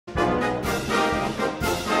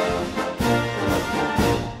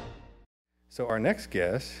So our next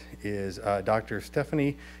guest is Dr.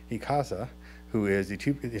 Stephanie Ycaza, who is the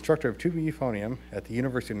instructor of tuba euphonium at the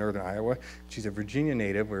University of Northern Iowa. She's a Virginia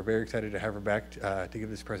native. We're very excited to have her back to give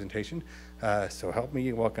this presentation. So help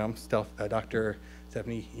me welcome Dr.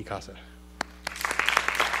 Stephanie Ycaza.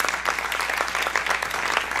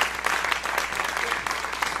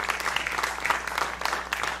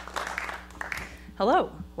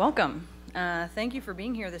 Hello, welcome. Thank you for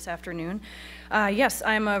being here this afternoon. Yes,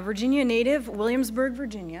 I'm a Virginia native, Williamsburg,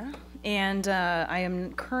 Virginia, and I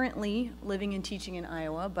am currently living and teaching in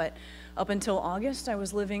Iowa, but up until August I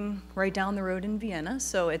was living right down the road in Vienna,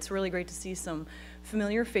 so it's really great to see some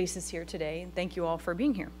familiar faces here today, and thank you all for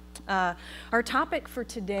being here. Our topic for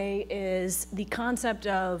today is the concept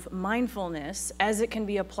of mindfulness as it can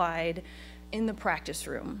be applied in the practice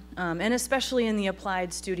room, and especially in the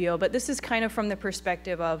applied studio, but this is kind of from the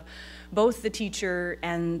perspective of both the teacher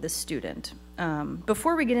and the student.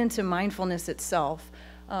 Before we get into mindfulness itself,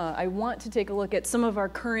 I want to take a look at some of our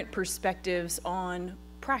current perspectives on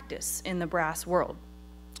practice in the brass world.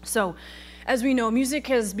 So, as we know, music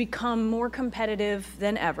has become more competitive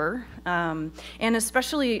than ever, and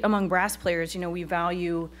especially among brass players, you know, we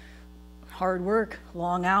value hard work,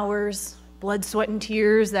 long hours, blood, sweat, and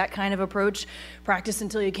tears, that kind of approach. Practice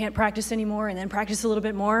until you can't practice anymore, and then practice a little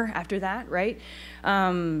bit more after that, right?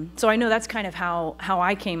 So I know that's kind of how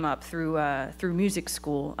I came up through music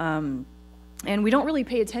school. And we don't really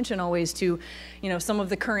pay attention always to, you know, some of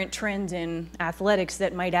the current trends in athletics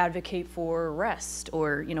that might advocate for rest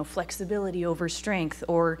or, you know, flexibility over strength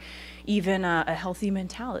or even a healthy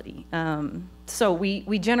mentality. So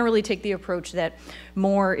we generally take the approach that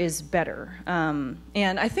more is better.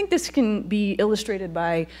 And I think this can be illustrated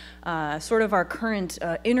by sort of our current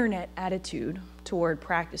internet attitude toward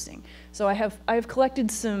practicing. So I've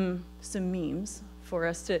collected some memes for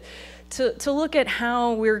us to look at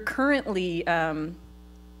how we're currently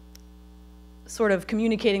sort of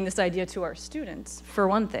communicating this idea to our students. For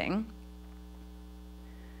one thing,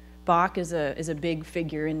 Bach is a big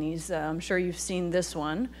figure in these. I'm sure you've seen this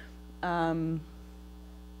one.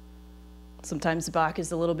 Sometimes Bach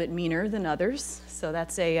is a little bit meaner than others, so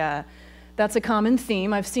that's a common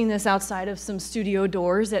theme. I've seen this outside of some studio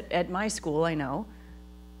doors at my school, I know.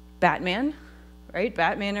 Batman, right?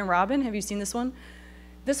 Batman and Robin, have you seen this one?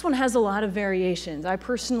 This one has a lot of variations. I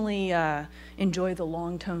personally enjoy the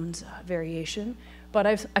long tones variation, but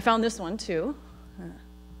I found this one too.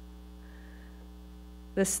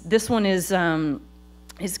 This one is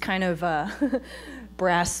kind of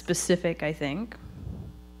brass specific, I think.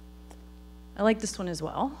 I like this one as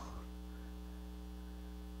well.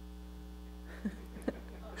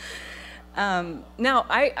 Now,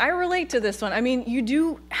 I relate to this one. I mean, you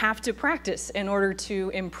do have to practice in order to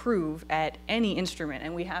improve at any instrument,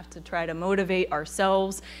 and we have to try to motivate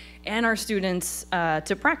ourselves and our students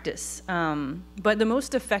to practice. But the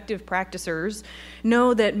most effective practicers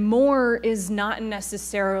know that more is not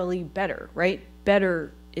necessarily better, right?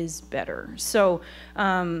 Better is better. So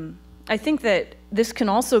I think that this can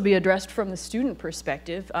also be addressed from the student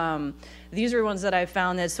perspective. These are ones that I've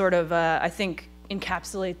found that sort of, I think,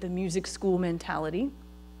 encapsulate the music school mentality.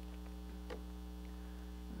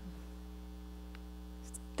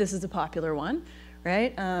 This is a popular one,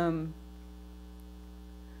 right? I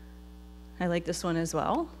like this one as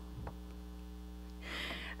well.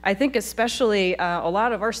 I think especially a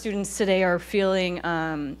lot of our students today are feeling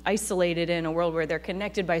isolated in a world where they're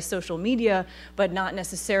connected by social media, but not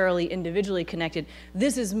necessarily individually connected.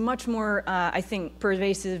 This is much more, I think,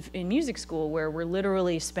 pervasive in music school, where we're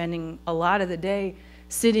literally spending a lot of the day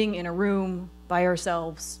sitting in a room by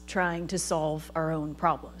ourselves trying to solve our own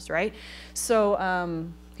problems, right? So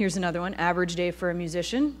here's another one, average day for a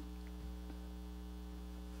musician.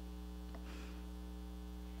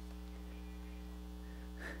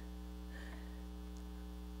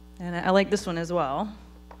 And I like this one as well.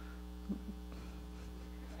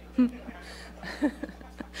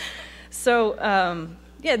 So,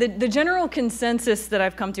 yeah, the general consensus that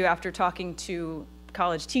I've come to after talking to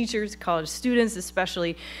college teachers, college students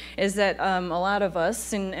especially, is that a lot of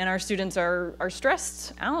us and our students are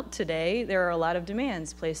stressed out today. There are a lot of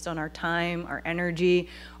demands placed on our time, our energy,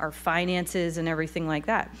 our finances, and everything like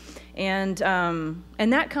that. And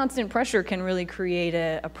that constant pressure can really create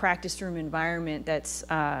a practice room environment that's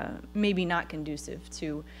maybe not conducive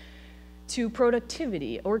to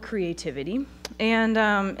productivity or creativity,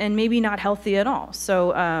 and maybe not healthy at all.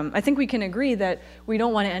 So I think we can agree that we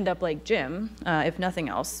don't want to end up like Jim, if nothing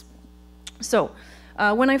else. So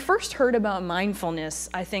when I first heard about mindfulness,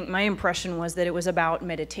 I think my impression was that it was about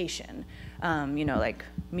meditation. You know, like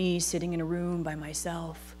me sitting in a room by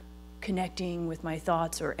myself, connecting with my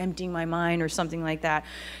thoughts or emptying my mind or something like that.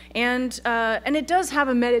 And it does have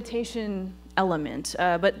a meditation element,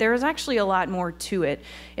 but there's actually a lot more to it.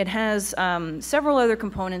 It has several other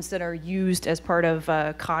components that are used as part of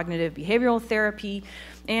cognitive behavioral therapy.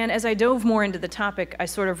 And as I dove more into the topic, I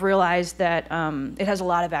sort of realized that it has a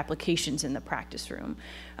lot of applications in the practice room.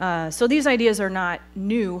 So these ideas are not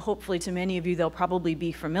new. Hopefully to many of you, they'll probably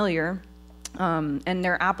be familiar. And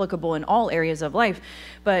they're applicable in all areas of life.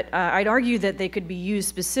 But I'd argue that they could be used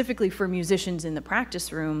specifically for musicians in the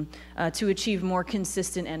practice room to achieve more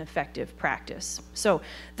consistent and effective practice. So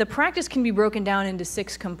the practice can be broken down into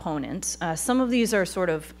 6 components. Some of these are sort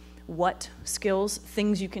of what skills,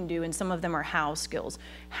 things you can do, and some of them are how skills,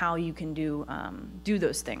 how you can do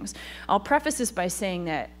those things. I'll preface this by saying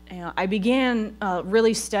that I began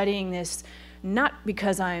really studying this not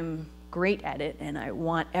because I'm great at it and I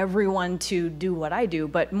want everyone to do what I do,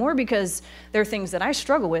 but more because there are things that I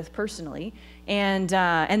struggle with personally and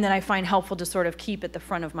that I find helpful to sort of keep at the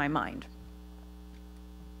front of my mind.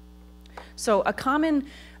 So a common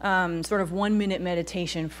sort of 1-minute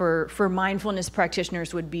meditation for mindfulness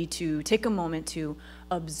practitioners would be to take a moment to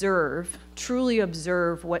observe, truly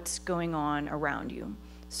observe what's going on around you.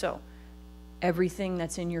 So everything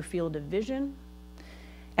that's in your field of vision,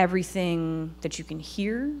 everything that you can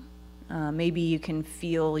hear. Maybe you can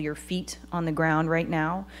feel your feet on the ground right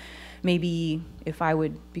now. Maybe if I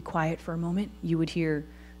would be quiet for a moment, you would hear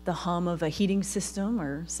the hum of a heating system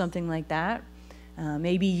or something like that.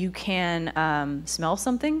 Maybe you can smell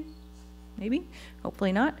something, maybe,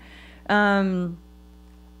 hopefully not.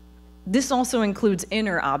 This also includes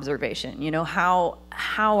inner observation. You know, how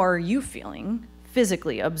are you feeling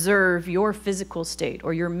physically? Observe your physical state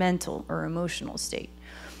or your mental or emotional state.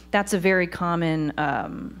 That's a very common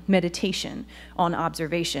meditation on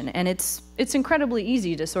observation. And it's incredibly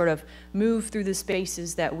easy to sort of move through the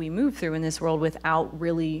spaces that we move through in this world without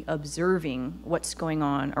really observing what's going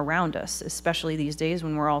on around us, especially these days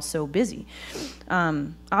when we're all so busy.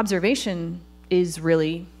 Observation is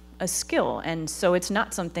really a skill, and so it's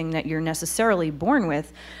not something that you're necessarily born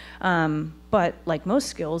with. But like most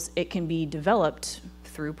skills, it can be developed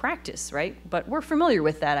through practice, right? But we're familiar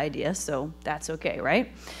with that idea, so that's okay,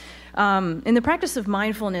 right? In the practice of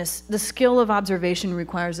mindfulness, the skill of observation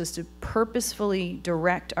requires us to purposefully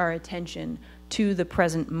direct our attention to the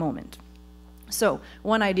present moment. So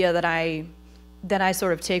one idea that I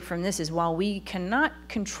sort of take from this is while we cannot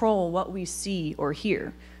control what we see or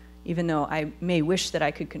hear, even though I may wish that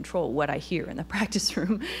I could control what I hear in the practice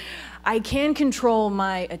room, I can control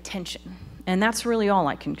my attention. And that's really all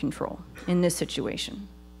I can control in this situation.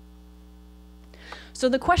 So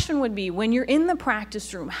the question would be, when you're in the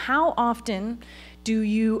practice room, how often do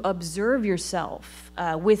you observe yourself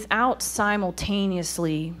without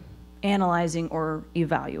simultaneously analyzing or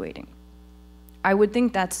evaluating? I would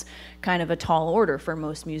think that's kind of a tall order for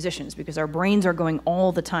most musicians because our brains are going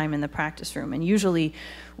all the time in the practice room. And usually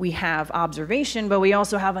we have observation, but we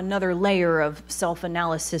also have another layer of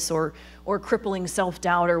self-analysis or crippling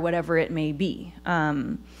self-doubt or whatever it may be.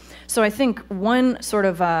 So I think one sort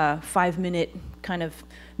of 5-minute kind of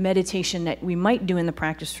meditation that we might do in the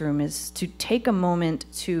practice room is to take a moment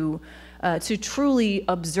to truly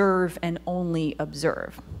observe and only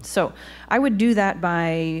observe. So I would do that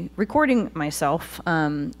by recording myself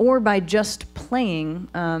or by just playing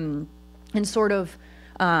and sort of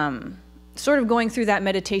going through that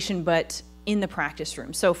meditation, but in the practice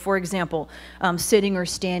room. So for example, sitting or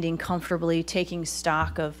standing comfortably, taking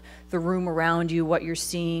stock of the room around you, what you're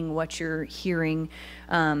seeing, what you're hearing,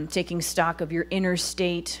 taking stock of your inner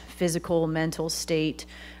state, physical, mental state,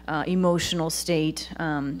 emotional state,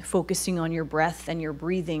 focusing on your breath and your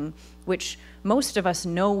breathing, which most of us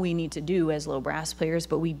know we need to do as low brass players,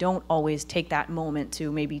 but we don't always take that moment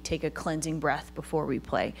to maybe take a cleansing breath before we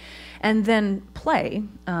play. And then play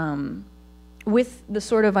with the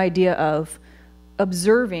sort of idea of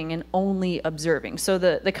observing and only observing. So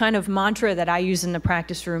the kind of mantra that I use in the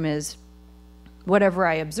practice room is, whatever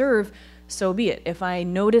I observe, so be it. If I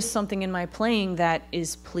notice something in my playing that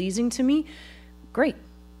is pleasing to me, great,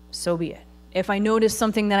 so be it. If I notice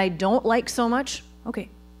something that I don't like so much, okay,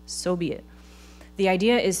 so be it. The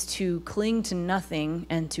idea is to cling to nothing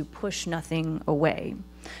and to push nothing away.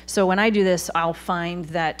 So when I do this, I'll find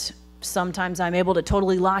that sometimes I'm able to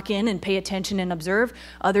totally lock in and pay attention and observe.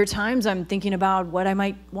 Other times I'm thinking about what I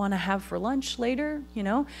might want to have for lunch later, you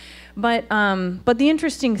know. But the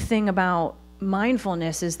interesting thing about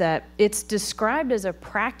mindfulness is that it's described as a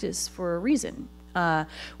practice for a reason.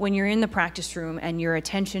 When you're in the practice room and your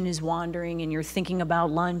attention is wandering and you're thinking about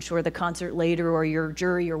lunch or the concert later or your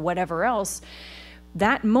jury or whatever else,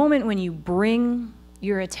 that moment when you bring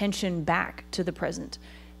your attention back to the present.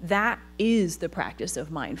 That is the practice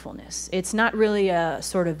of mindfulness. It's not really a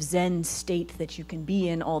sort of Zen state that you can be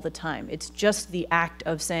in all the time. It's just the act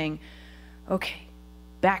of saying, okay,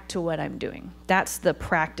 back to what I'm doing. That's the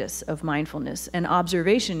practice of mindfulness, and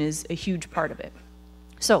observation is a huge part of it.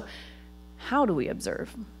 So how do we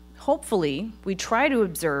observe? Hopefully, we try to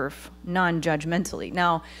observe non-judgmentally.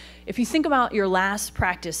 Now, if you think about your last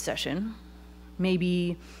practice session,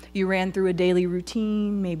 maybe you ran through a daily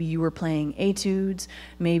routine, maybe you were playing etudes,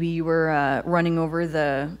 maybe you were running over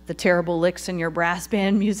the terrible licks in your brass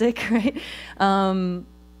band music, right?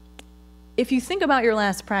 If you think about your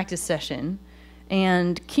last practice session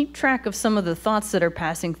and keep track of some of the thoughts that are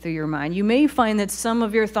passing through your mind, you may find that some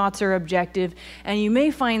of your thoughts are objective, and you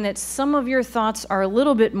may find that some of your thoughts are a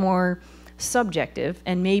little bit more subjective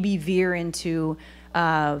and maybe veer into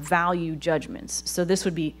value judgments. So this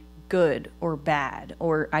would be good or bad,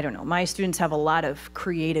 or I don't know. My students have a lot of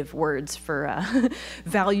creative words for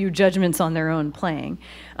value judgments on their own playing.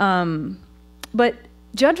 But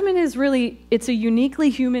judgment is really, it's a uniquely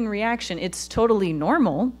human reaction. It's totally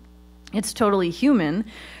normal. It's totally human.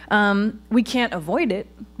 We can't avoid it.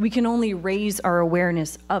 We can only raise our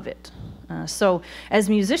awareness of it. So as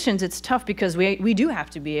musicians, it's tough because we do have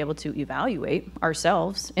to be able to evaluate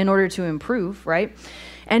ourselves in order to improve, right?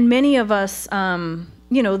 And many of us,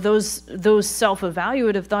 you know, those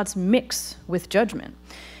self-evaluative thoughts mix with judgment.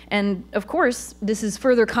 And of course, this is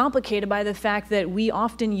further complicated by the fact that we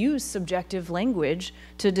often use subjective language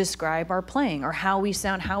to describe our playing or how we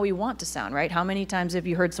sound, how we want to sound, right? How many times have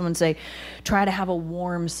you heard someone say, try to have a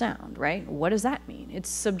warm sound, right? What does that mean? It's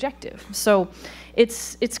subjective. So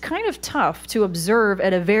it's kind of tough to observe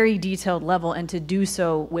at a very detailed level and to do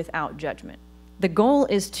so without judgment. The goal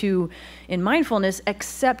is to, in mindfulness,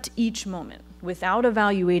 accept each moment without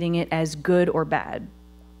evaluating it as good or bad.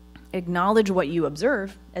 Acknowledge what you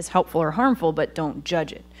observe as helpful or harmful, but don't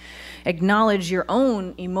judge it. Acknowledge your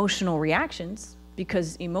own emotional reactions,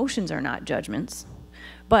 because emotions are not judgments,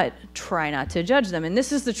 but try not to judge them. And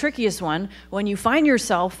this is the trickiest one. When you find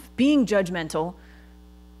yourself being judgmental,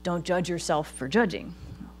 don't judge yourself for judging.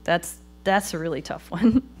 That's a really tough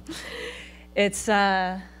one. It's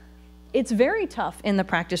very tough in the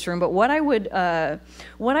practice room, but what I would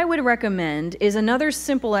recommend is another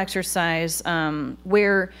simple exercise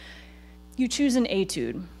where you choose an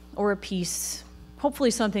etude or a piece, hopefully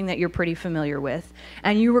something that you're pretty familiar with,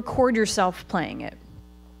 and you record yourself playing it.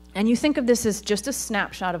 And you think of this as just a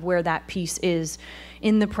snapshot of where that piece is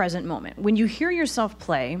in the present moment. When you hear yourself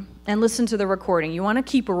play and listen to the recording, you want to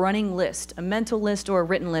keep a running list, a mental list or a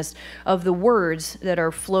written list of the words that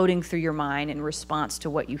are floating through your mind in response to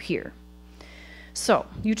what you hear. So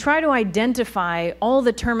you try to identify all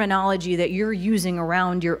the terminology that you're using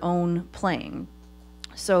around your own playing.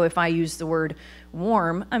 So if I use the word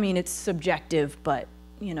warm, I mean, it's subjective, but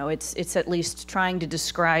you know, it's at least trying to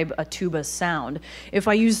describe a tuba sound. If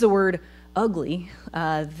I use the word ugly,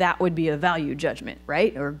 that would be a value judgment,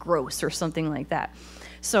 right? Or gross or something like that.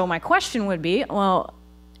 So my question would be, well,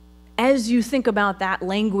 as you think about that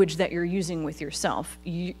language that you're using with yourself,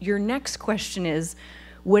 your next question is,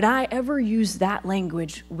 would I ever use that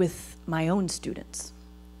language with my own students?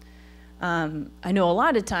 I know a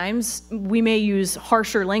lot of times we may use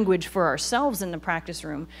harsher language for ourselves in the practice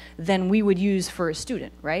room than we would use for a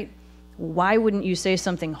student, right? Why wouldn't you say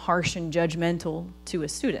something harsh and judgmental to a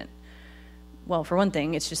student? Well, for one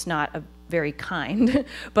thing, it's just not a very kind,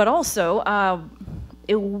 but also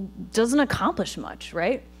it doesn't accomplish much,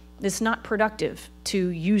 right? It's not productive to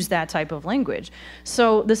use that type of language.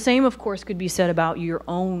 So the same, of course, could be said about your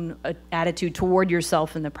own attitude toward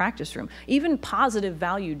yourself in the practice room. Even positive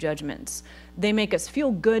value judgments, they make us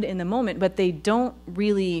feel good in the moment, but they don't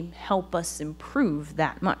really help us improve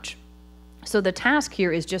that much. So the task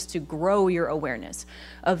here is just to grow your awareness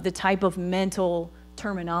of the type of mental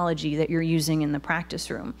terminology that you're using in the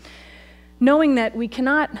practice room. Knowing that we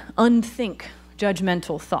cannot unthink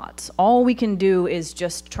judgmental thoughts. All we can do is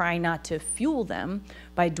just try not to fuel them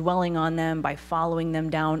by dwelling on them, by following them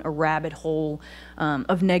down a rabbit hole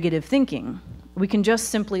of negative thinking. We can just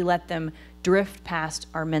simply let them drift past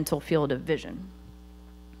our mental field of vision.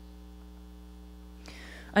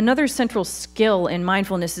 Another central skill in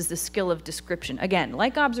mindfulness is the skill of description. Again,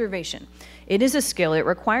 like observation, it is a skill, it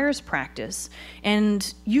requires practice,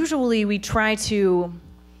 and usually we try to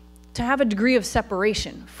have a degree of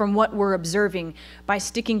separation from what we're observing by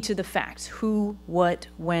sticking to the facts: who, what,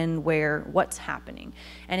 when, where, what's happening.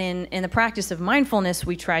 And in the practice of mindfulness,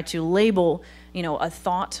 we try to label, a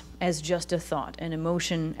thought as just a thought, an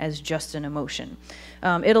emotion as just an emotion.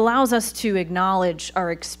 It allows us to acknowledge our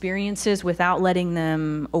experiences without letting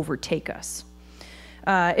them overtake us.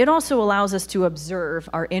 It also allows us to observe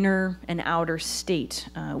our inner and outer state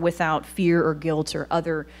without fear or guilt or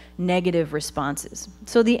other negative responses.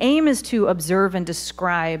 So the aim is to observe and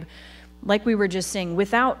describe, like we were just saying,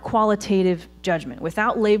 without qualitative judgment,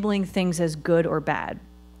 without labeling things as good or bad.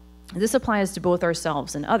 This applies to both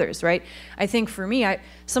ourselves and others, right? I think for me,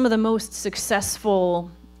 some of the most successful,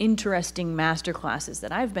 interesting master classes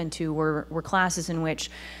that I've been to were classes in which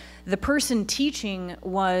the person teaching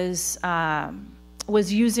was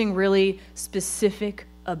using really specific,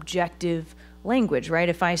 objective language, right?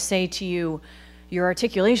 If I say to you, your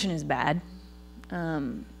articulation is bad,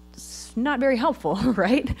 it's not very helpful,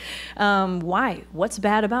 right? Why? What's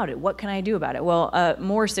bad about it? What can I do about it? Well, a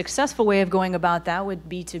more successful way of going about that would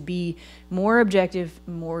be to be more objective,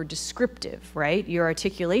 more descriptive, right? Your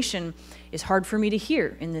articulation is hard for me to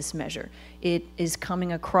hear in this measure. It is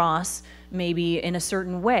coming across maybe in a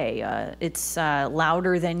certain way. It's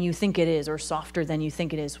louder than you think it is or softer than you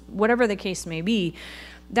think it is. Whatever the case may be,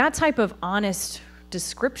 that type of honest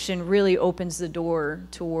description really opens the door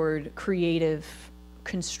toward creative,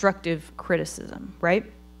 constructive criticism, right?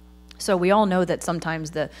 So we all know that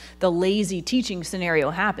sometimes the lazy teaching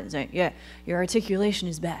scenario happens. Right? Yeah, your articulation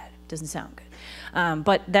is bad. Doesn't sound good.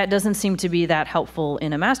 But that doesn't seem to be that helpful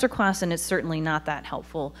in a master class, and it's certainly not that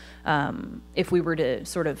helpful if we were to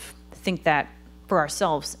sort of think that for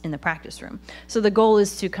ourselves in the practice room. So the goal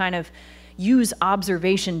is to kind of use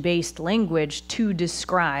observation-based language to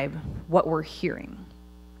describe what we're hearing.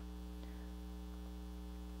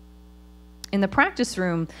 In the practice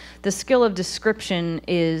room, the skill of description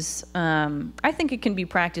is, I think it can be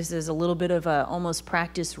practiced as a little bit of a almost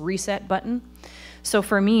practice reset button. So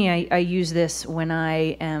for me, I use this when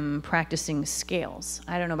I am practicing scales.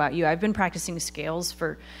 I don't know about you. I've been practicing scales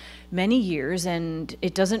for many years, and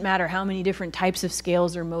it doesn't matter how many different types of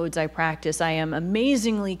scales or modes I practice. I am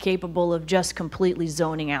amazingly capable of just completely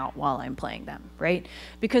zoning out while I'm playing them, right?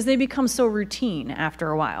 Because they become so routine after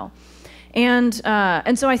a while. And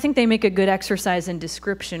so I think they make a good exercise in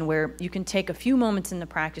description where you can take a few moments in the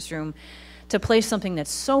practice room to play something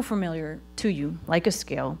that's so familiar to you, like a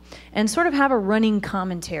scale, and sort of have a running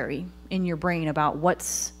commentary in your brain about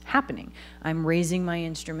what's happening. I'm raising my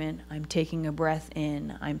instrument, I'm taking a breath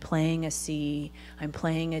in, I'm playing a C, I'm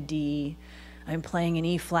playing a D, I'm playing an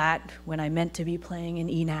E flat when I meant to be playing an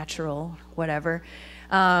E natural, whatever.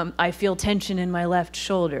 I feel tension in my left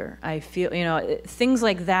shoulder. I feel, things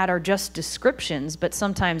like that are just descriptions, but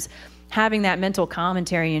sometimes having that mental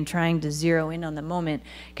commentary and trying to zero in on the moment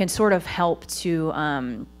can sort of help to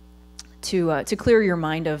clear your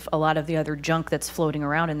mind of a lot of the other junk that's floating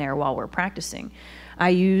around in there while we're practicing. I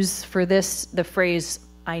use for this the phrase,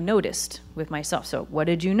 I noticed with myself. So what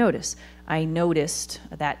did you notice? I noticed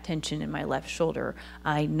that tension in my left shoulder.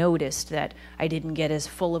 I noticed that I didn't get as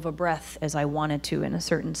full of a breath as I wanted to in a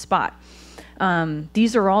certain spot.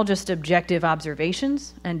 These are all just objective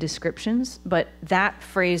observations and descriptions, but that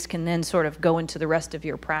phrase can then sort of go into the rest of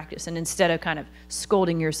your practice. And instead of kind of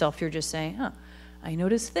scolding yourself, you're just saying, I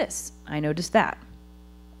noticed this, I noticed that.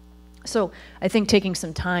 So I think taking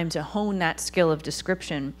some time to hone that skill of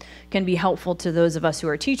description can be helpful to those of us who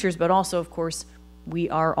are teachers, but also, of course, we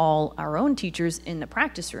are all our own teachers in the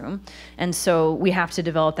practice room, and so we have to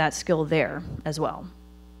develop that skill there as well.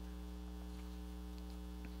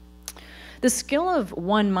 The skill of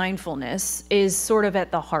one mindfulness is sort of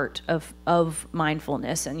at the heart of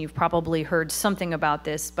mindfulness, and you've probably heard something about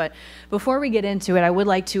this, but before we get into it, I would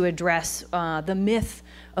like to address the myth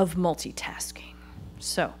of multitasking.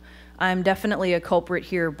 So I'm definitely a culprit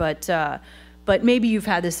here, but maybe you've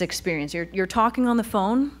had this experience. You're talking on the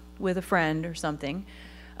phone with a friend or something.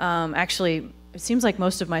 Actually, it seems like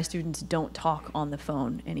most of my students don't talk on the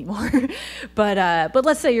phone anymore. But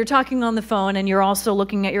let's say you're talking on the phone and you're also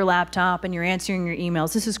looking at your laptop and you're answering your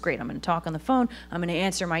emails. This is great. I'm going to talk on the phone. I'm going to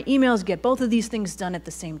answer my emails, get both of these things done at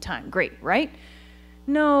the same time. Great, right?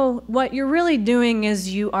 No, what you're really doing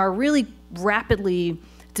is you are really rapidly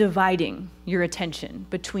dividing your attention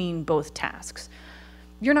between both tasks.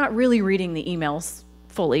 You're not really reading the emails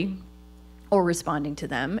fully or responding to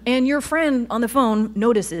them, and your friend on the phone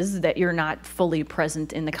notices that you're not fully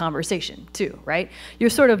present in the conversation too, right? You're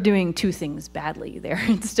sort of doing two things badly there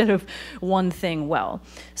instead of one thing well.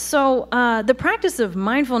 So the practice of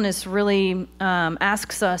mindfulness really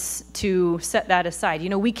asks us to set that aside.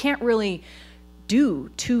 We can't really do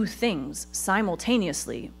two things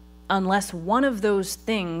simultaneously unless one of those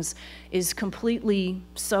things is completely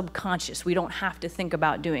subconscious. We don't have to think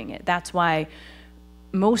about doing it. That's why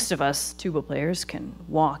most of us tuba players can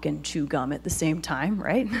walk and chew gum at the same time,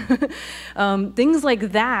 right? Things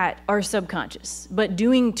like that are subconscious, but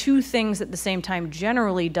doing two things at the same time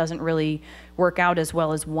generally doesn't really work out as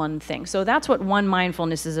well as one thing. So that's what one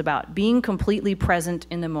mindfulness is about, being completely present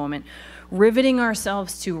in the moment, riveting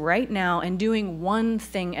ourselves to right now and doing one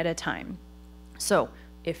thing at a time. So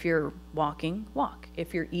if you're walking, walk.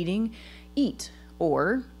 If you're eating, eat.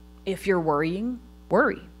 Or if you're worrying,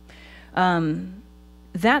 worry.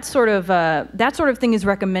 That sort of thing is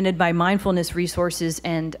recommended by mindfulness resources,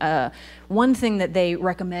 and one thing that they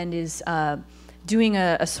recommend is doing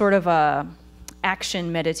a sort of a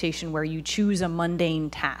action meditation where you choose a mundane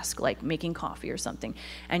task, like making coffee or something,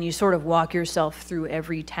 and you sort of walk yourself through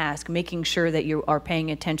every task, making sure that you are paying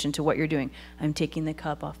attention to what you're doing. I'm taking the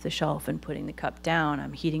cup off the shelf and putting the cup down.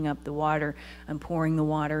 I'm heating up the water. I'm pouring the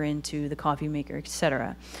water into the coffee maker,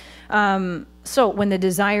 etc. So when the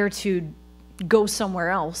desire to go somewhere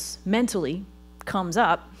else mentally comes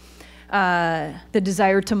up, the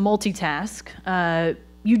desire to multitask,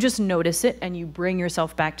 you just notice it and you bring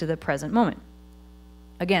yourself back to the present moment.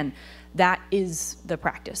 Again, that is the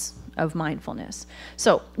practice of mindfulness.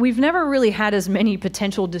 So we've never really had as many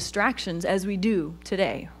potential distractions as we do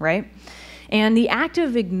today, right? And the act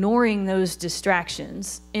of ignoring those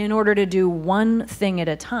distractions in order to do one thing at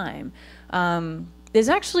a time is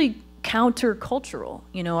actually countercultural.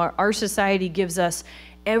 You know, our society gives us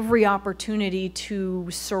every opportunity to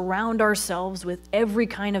surround ourselves with every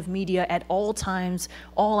kind of media at all times,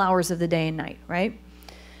 all hours of the day and night, right?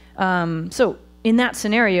 So in that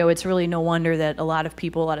scenario, it's really no wonder that a lot of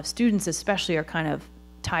people, a lot of students especially, are kind of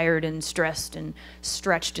tired and stressed and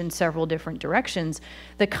stretched in several different directions.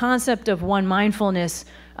 The concept of one mindfulness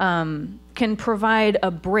can provide a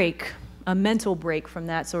break, a mental break from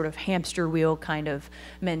that sort of hamster wheel kind of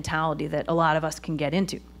mentality that a lot of us can get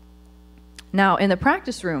into. Now, in the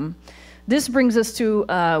practice room, this brings us to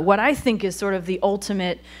what I think is sort of the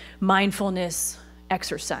ultimate mindfulness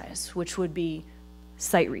exercise, which would be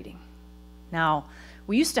sight reading. Now,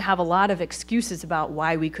 we used to have a lot of excuses about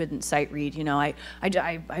why we couldn't sight read. You know, I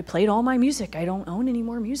played all my music. I don't own any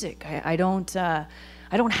more music. I don't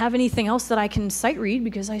have anything else that I can sight read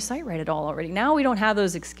because I sight read it all already. Now we don't have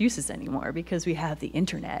those excuses anymore because we have the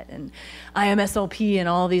internet and IMSLP and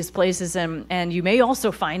all these places. And you may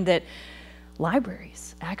also find that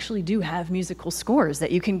libraries actually do have musical scores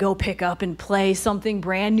that you can go pick up and play something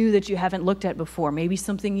brand new that you haven't looked at before, maybe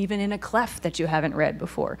something even in a clef that you haven't read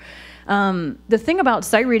before. The thing about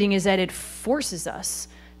sight reading is that it forces us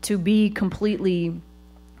to be completely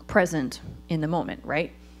present in the moment,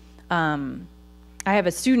 right? I have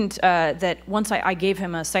a student that once I gave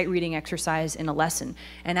him a sight reading exercise in a lesson,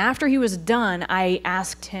 and after he was done, I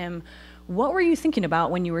asked him, what were you thinking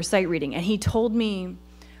about when you were sight reading? And he told me,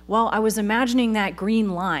 well, I was imagining that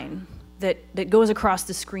green line that goes across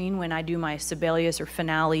the screen when I do my Sibelius or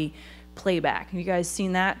finale playback. Have you guys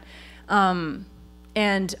seen that?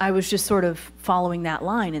 And I was just sort of following that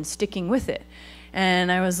line and sticking with it.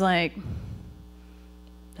 And I was like,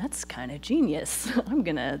 that's kind of genius. I'm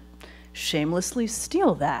going to shamelessly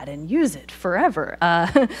steal that and use it forever.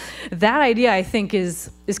 That idea, I think, is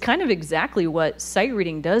kind of exactly what sight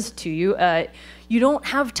reading does to you. You don't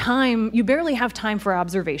have time, you barely have time for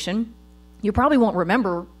observation. You probably won't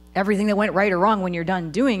remember everything that went right or wrong when you're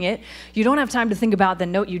done doing it. You don't have time to think about the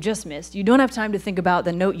note you just missed. You don't have time to think about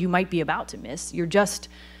the note you might be about to miss. You're just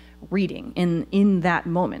reading in that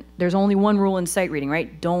moment. There's only one rule in sight reading,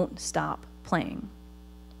 right? Don't stop playing.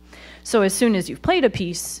 So as soon as you've played a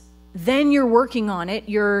piece, then you're working on it.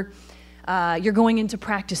 You're going into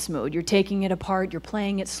practice mode. You're taking it apart. You're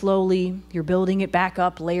playing it slowly. You're building it back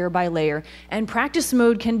up layer by layer. And practice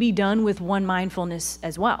mode can be done with one mindfulness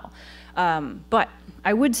as well. But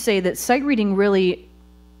I would say that sight reading really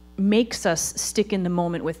makes us stick in the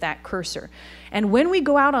moment with that cursor. And when we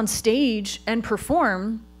go out on stage and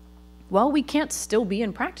perform, well, we can't still be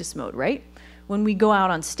in practice mode, right? When we go out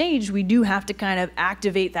on stage, we do have to kind of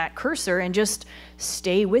activate that cursor and just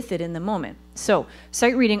stay with it in the moment. So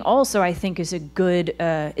sight reading also, I think, is a good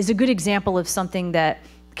example of something that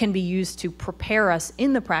can be used to prepare us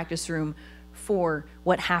in the practice room for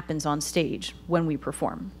what happens on stage when we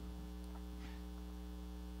perform.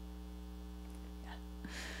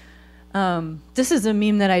 This is a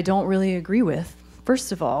meme that I don't really agree with.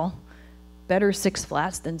 First of all, better 6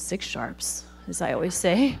 flats than 6 sharps, as I always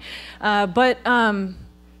say. But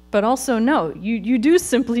also, no, you do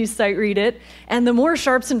simply sight read it, and the more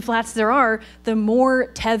sharps and flats there are, the more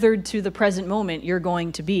tethered to the present moment you're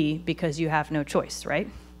going to be because you have no choice, right?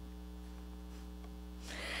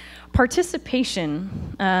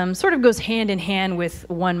 participation sort of goes hand in hand with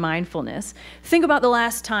one mindfulness. Think about the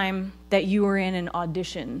last time that you were in an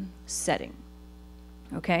audition setting,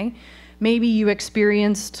 okay? Maybe you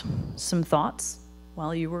experienced some thoughts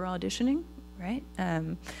while you were auditioning, right?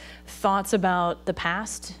 Thoughts about the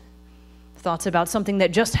past, thoughts about something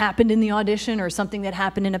that just happened in the audition or something that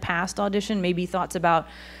happened in a past audition, maybe thoughts about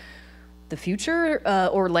the future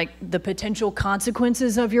or like the potential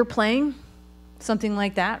consequences of your playing, something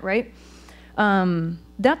like that, right?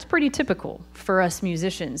 That's pretty typical for us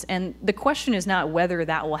musicians. And the question is not whether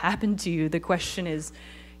that will happen to you. The question is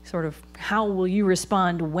sort of how will you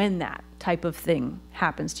respond when that type of thing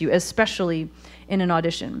happens to you, especially in an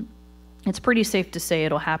audition. It's pretty safe to say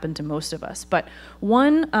it'll happen to most of us. But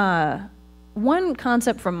one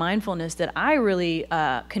concept from mindfulness that I really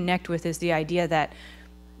connect with is the idea that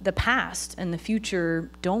the past and the future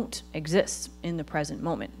don't exist in the present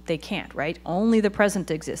moment. They can't, right? Only the present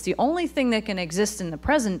exists. The only thing that can exist in the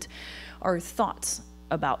present are thoughts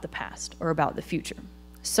about the past or about the future.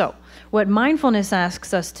 So what mindfulness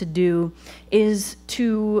asks us to do is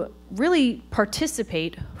to really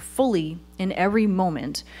participate fully in every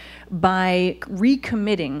moment by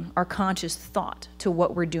recommitting our conscious thought to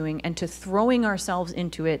what we're doing and to throwing ourselves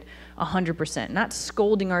into it 100%, not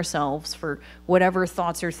scolding ourselves for whatever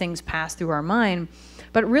thoughts or things pass through our mind,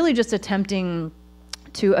 but really just attempting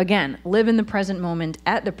to, again, live in the present moment,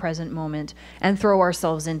 at the present moment, and throw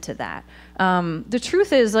ourselves into that. The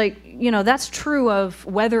truth is, like, you know, that's true of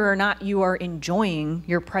whether or not you are enjoying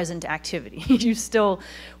your present activity. You still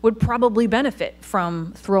would probably benefit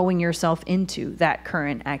from throwing yourself into that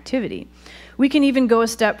current activity. We can even go a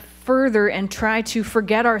step further and try to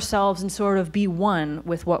forget ourselves and sort of be one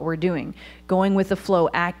with what we're doing, going with the flow,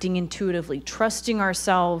 acting intuitively, trusting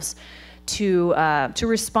ourselves to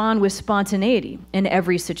respond with spontaneity in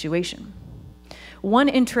every situation. One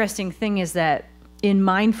interesting thing is that in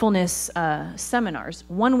mindfulness seminars,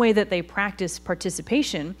 one way that they practice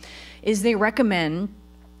participation is they recommend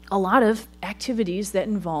a lot of activities that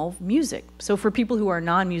involve music. So for people who are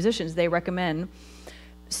non-musicians, they recommend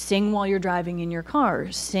sing while you're driving in your car,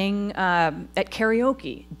 sing at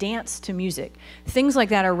karaoke, dance to music. Things like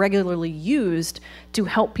that are regularly used to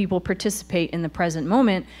help people participate in the present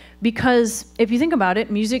moment because if you think about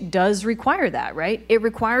it, music does require that, right? It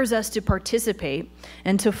requires us to participate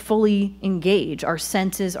and to fully engage our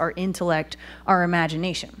senses, our intellect, our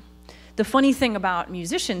imagination. The funny thing about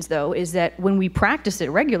musicians, though, is that when we practice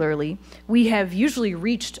it regularly, we have usually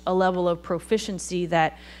reached a level of proficiency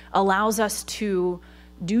that allows us to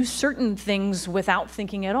do certain things without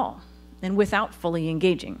thinking at all and without fully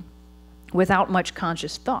engaging, without much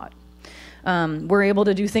conscious thought. We're able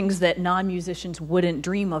to do things that non-musicians wouldn't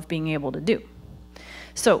dream of being able to do.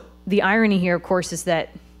 So the irony here, of course, is that,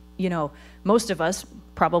 you know, most of us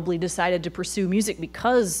probably decided to pursue music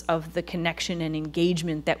because of the connection and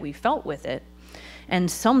engagement that we felt with it. And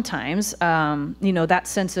sometimes, you know, that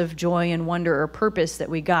sense of joy and wonder or purpose that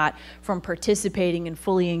we got from participating and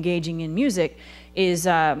fully engaging in music is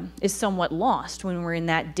somewhat lost when we're in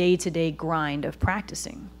that day-to-day grind of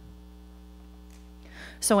practicing.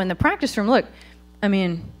 So in the practice room, look, I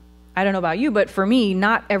mean, I don't know about you, but for me,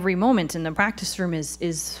 not every moment in the practice room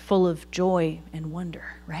is full of joy and wonder,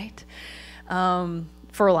 right?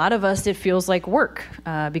 For a lot of us, it feels like work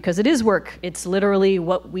because it is work. It's literally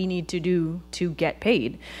what we need to do to get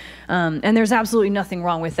paid. And there's absolutely nothing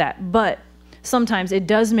wrong with that. But sometimes it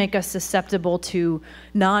does make us susceptible to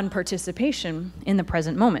non-participation in the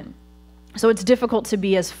present moment. So it's difficult to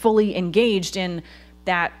be as fully engaged in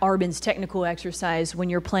that Arbin's technical exercise when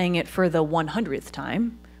you're playing it for the 100th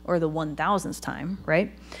time or the 1000th time,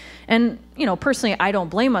 right? And, you know, personally, I don't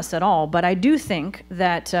blame us at all, but I do think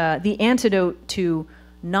that the antidote to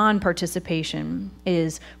non-participation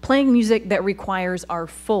is playing music that requires our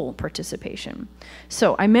full participation.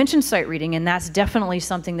 So I mentioned sight reading, and that's definitely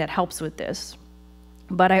something that helps with this.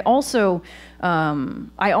 But I also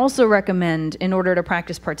recommend, in order to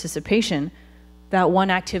practice participation, that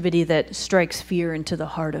one activity that strikes fear into the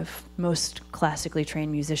heart of most classically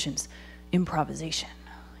trained musicians: improvisation,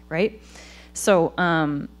 right? So,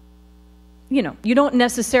 you know, you don't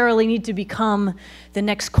necessarily need to become the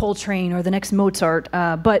next Coltrane or the next Mozart,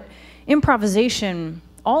 but improvisation,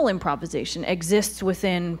 all improvisation, exists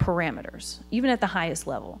within parameters, even at the highest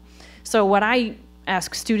level. So what I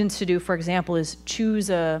ask students to do, for example, is choose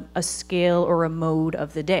a scale or a mode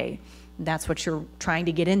of the day. That's what you're trying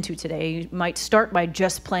to get into today. You might start by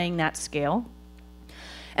just playing that scale,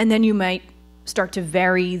 and then you might start to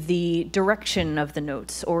vary the direction of the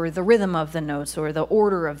notes or the rhythm of the notes or the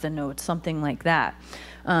order of the notes, something like that.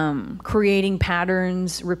 Creating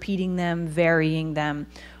patterns, repeating them, varying them,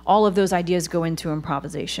 all of those ideas go into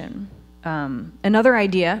improvisation. Another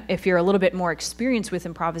idea, if you're a little bit more experienced with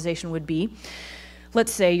improvisation, would be,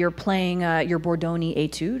 let's say you're playing your Bordoni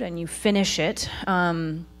etude and you finish it.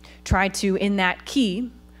 Try to, in that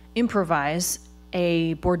key, improvise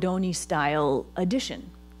a Bordoni-style addition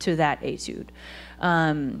to that etude.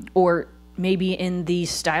 Or maybe in the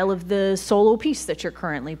style of the solo piece that you're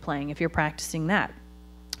currently playing, if you're practicing that.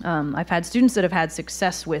 I've had students that have had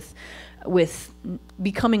success with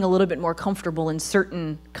becoming a little bit more comfortable in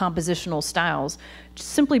certain compositional styles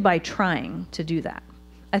simply by trying to do that.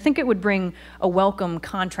 I think it would bring a welcome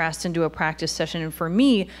contrast into a practice session. And for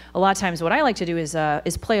me, a lot of times what I like to do is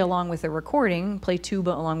play along with a recording, play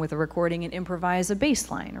tuba along with a recording, and improvise a bass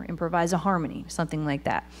line or improvise a harmony, something like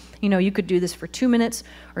that. You know, you could do this for 2 minutes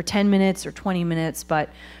or 10 minutes or 20 minutes, but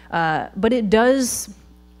it does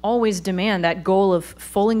always demand that goal of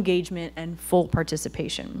full engagement and full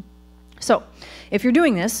participation. So if you're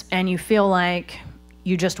doing this and you feel like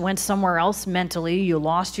you just went somewhere else mentally, you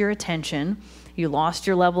lost your attention, you lost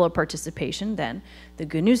your level of participation, then the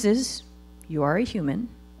good news is you are a human.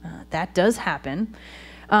 That does happen.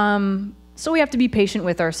 So we have to be patient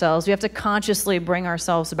with ourselves. We have to consciously bring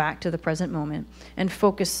ourselves back to the present moment and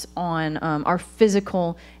focus on our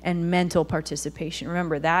physical and mental participation.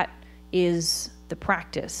 Remember, that is the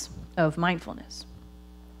practice of mindfulness.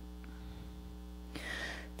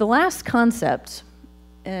 The last concept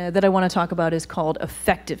that I want to talk about is called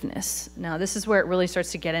effectiveness. Now, this is where it really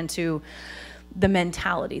starts to get into the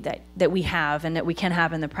mentality that we have and that we can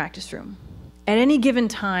have in the practice room. At any given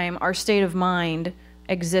time, our state of mind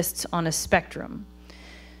exists on a spectrum.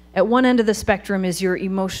 At one end of the spectrum is your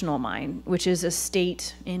emotional mind, which is a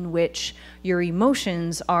state in which your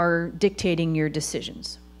emotions are dictating your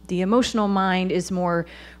decisions. The emotional mind is more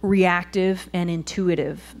reactive and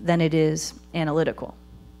intuitive than it is analytical.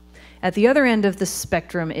 At the other end of the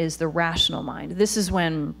spectrum is the rational mind. This is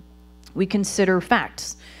when we consider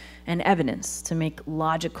facts and evidence to make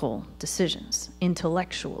logical decisions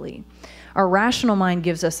intellectually. Our rational mind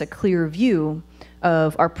gives us a clear view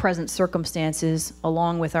of our present circumstances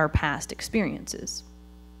along with our past experiences.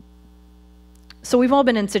 So we've all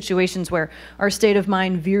been in situations where our state of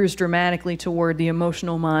mind veers dramatically toward the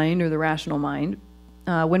emotional mind or the rational mind.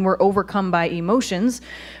 When we're overcome by emotions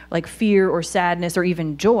like fear or sadness or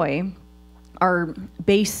even joy, our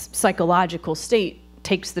base psychological state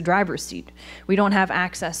takes the driver's seat. We don't have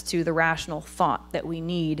access to the rational thought that we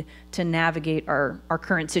need to navigate our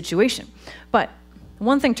current situation. But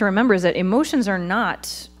one thing to remember is that emotions are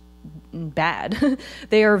not bad.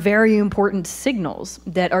 They are very important signals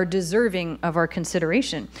that are deserving of our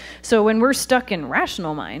consideration. So when we're stuck in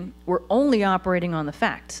rational mind, we're only operating on the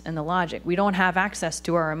facts and the logic. We don't have access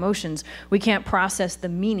to our emotions. We can't process the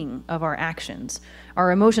meaning of our actions.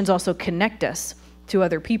 Our emotions also connect us to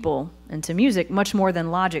other people and to music much more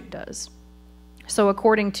than logic does. So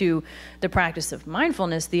according to the practice of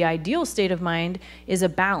mindfulness, the ideal state of mind is a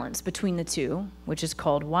balance between the two, which is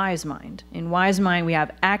called wise mind. In wise mind, we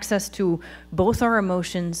have access to both our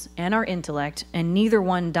emotions and our intellect, and neither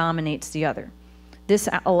one dominates the other. This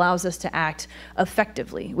allows us to act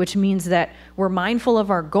effectively, which means that we're mindful of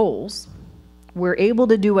our goals, we're able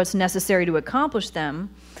to do what's necessary to accomplish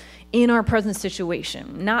them in our present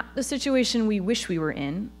situation, not the situation we wish we were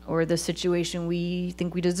in or the situation we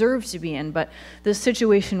think we deserve to be in, but the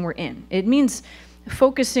situation we're in. It means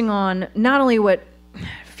focusing on not only what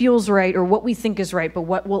feels right or what we think is right, but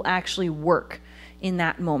what will actually work in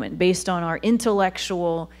that moment based on our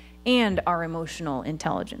intellectual and our emotional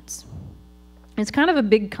intelligence. It's kind of a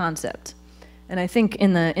big concept. And I think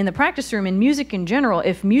in the practice room, in music in general,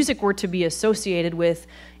 if music were to be associated with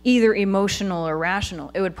either emotional or rational,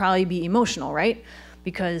 it would probably be emotional, right?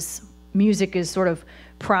 Because music is sort of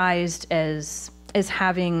prized as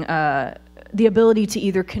having the ability to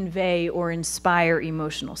either convey or inspire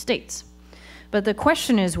emotional states. But the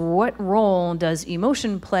question is, what role does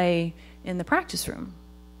emotion play in the practice room?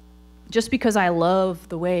 Just because I love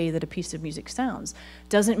the way that a piece of music sounds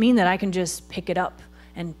doesn't mean that I can just pick it up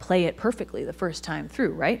and play it perfectly the first time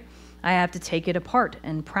through, right? I have to take it apart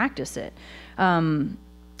and practice it.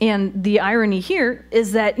 And the irony here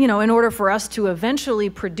is that, in order for us to eventually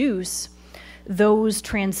produce those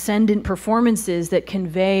transcendent performances that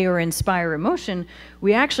convey or inspire emotion,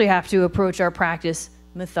 we actually have to approach our practice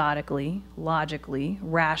methodically, logically,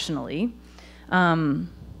 rationally.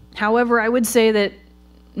 However, I would say that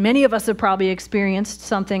many of us have probably experienced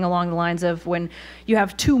something along the lines of when you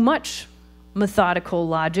have too much methodical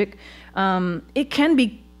logic, it can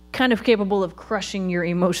be kind of capable of crushing your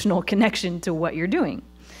emotional connection to what you're doing.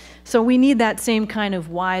 So we need that same kind of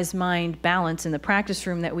wise mind balance in the practice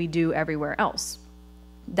room that we do everywhere else.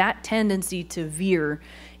 that tendency to veer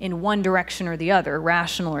in one direction or the other,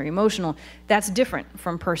 rational or emotional, that's different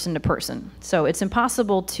from person to person. So it's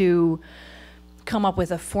impossible to come up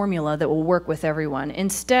with a formula that will work with everyone.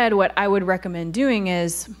 Instead, what I would recommend doing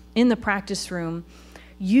is, in the practice room,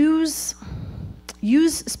 use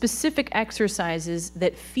specific exercises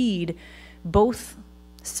that feed both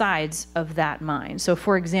sides of that mind. So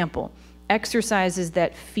for example, exercises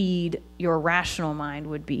that feed your rational mind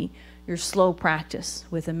would be your slow practice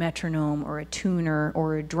with a metronome or a tuner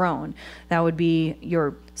or a drone. That would be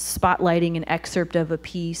your spotlighting an excerpt of a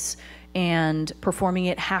piece and performing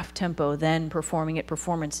it half tempo, then performing it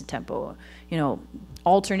performance tempo,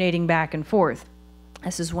 alternating back and forth.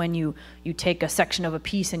 This is when you take a section of a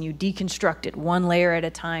piece and you deconstruct it one layer at a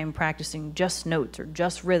time, practicing just notes or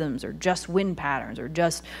just rhythms or just wind patterns or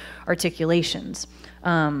just articulations.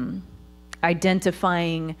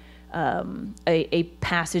 Identifying a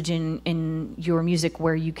passage in your music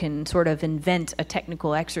where you can sort of invent a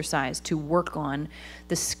technical exercise to work on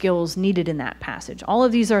the skills needed in that passage. All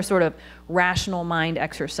of these are sort of rational mind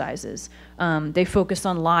exercises. They focus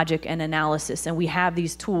on logic and analysis, and we have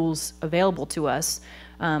these tools available to us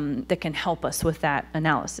that can help us with that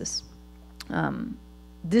analysis.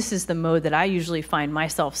 This is the mode that I usually find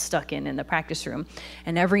myself stuck in the practice room,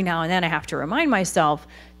 and every now and then I have to remind myself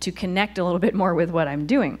to connect a little bit more with what I'm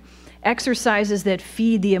doing. Exercises that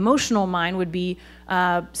feed the emotional mind would be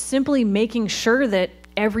simply making sure that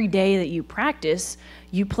every day that you practice,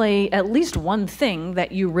 you play at least one thing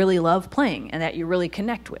that you really love playing and that you really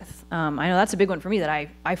connect with. I know that's a big one for me that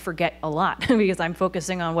I forget a lot because I'm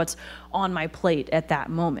focusing on what's on my plate at that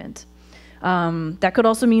moment. That could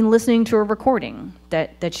also mean listening to a recording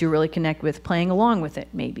that you really connect with, playing along with it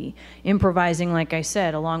maybe, improvising, like I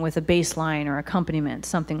said, along with a bass line or accompaniment,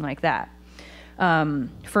 something like that.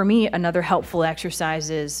 For me, another helpful exercise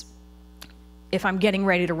is if I'm getting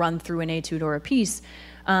ready to run through an etude or a piece,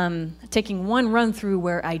 taking one run through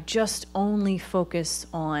where I just only focus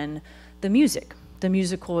on the music, the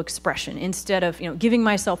musical expression, instead of giving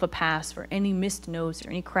myself a pass for any missed notes or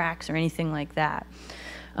any cracks or anything like that.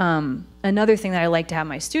 Another thing that I like to have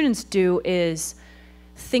my students do is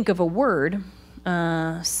think of a word,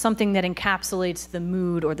 something that encapsulates the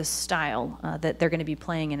mood or the style that they're going to be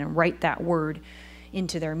playing in, and write that word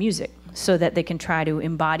into their music so that they can try to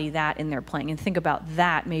embody that in their playing and think about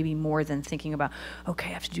that maybe more than thinking about, okay,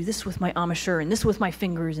 I have to do this with my embouchure and this with my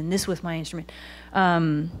fingers and this with my instrument.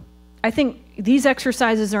 I think these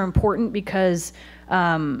exercises are important because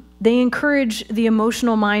they encourage the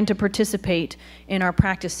emotional mind to participate in our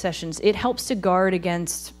practice sessions. It helps to guard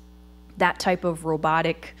against that type of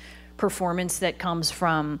robotic performance that comes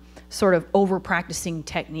from sort of over-practicing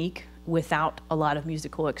technique without a lot of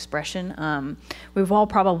musical expression. We've all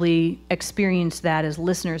probably experienced that as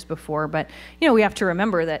listeners before, but we have to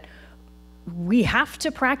remember that we have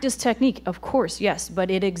to practice technique, of course, yes, but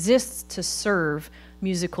it exists to serve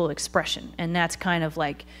musical expression, and that's kind of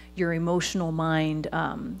like your emotional mind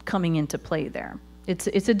coming into play there. It's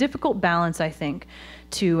a difficult balance, I think,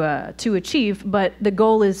 to achieve, but the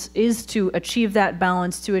goal is to achieve that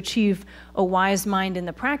balance, to achieve a wise mind in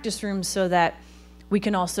the practice room so that we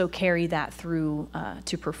can also carry that through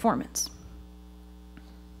to performance.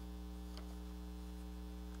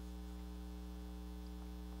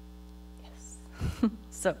 Yes.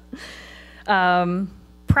 So,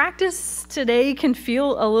 practice today can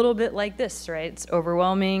feel a little bit like this, right? It's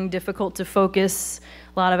overwhelming, difficult to focus,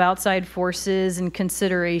 a lot of outside forces and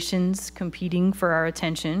considerations competing for our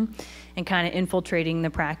attention and kind of infiltrating the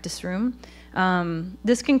practice room.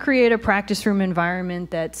 This can create a practice room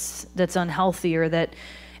environment that's unhealthy, or that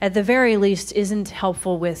at the very least isn't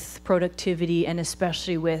helpful with productivity and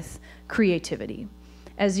especially with creativity.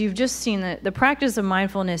 As you've just seen, the practice of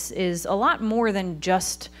mindfulness is a lot more than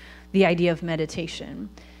just the idea of meditation.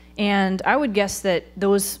 And I would guess that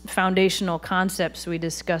those foundational concepts we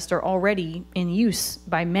discussed are already in use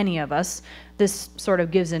by many of us. This sort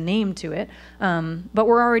of gives a name to it, but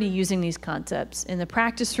we're already using these concepts in the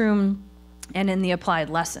practice room and in the applied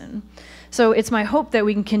lesson. So it's my hope that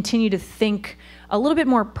we can continue to think a little bit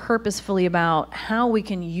more purposefully about how we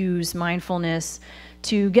can use mindfulness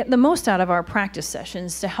to get the most out of our practice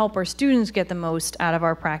sessions, to help our students get the most out of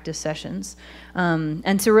our practice sessions,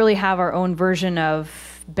 and to really have our own version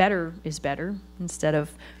of better is better instead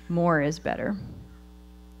of more is better.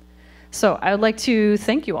 So I would like to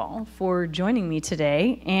thank you all for joining me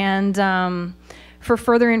today, and for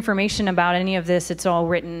further information about any of this, it's all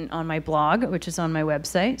written on my blog, which is on my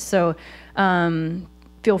website. So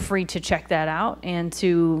feel free to check that out and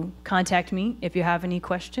to contact me if you have any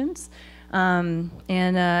questions.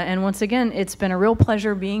 And once again, it's been a real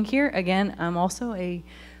pleasure being here. Again, I'm also a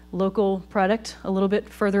local product, a little bit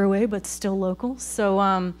further away, but still local.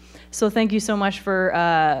 So, so thank you so much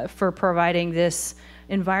for providing this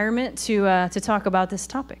environment to talk about this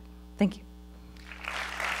topic. Thank you.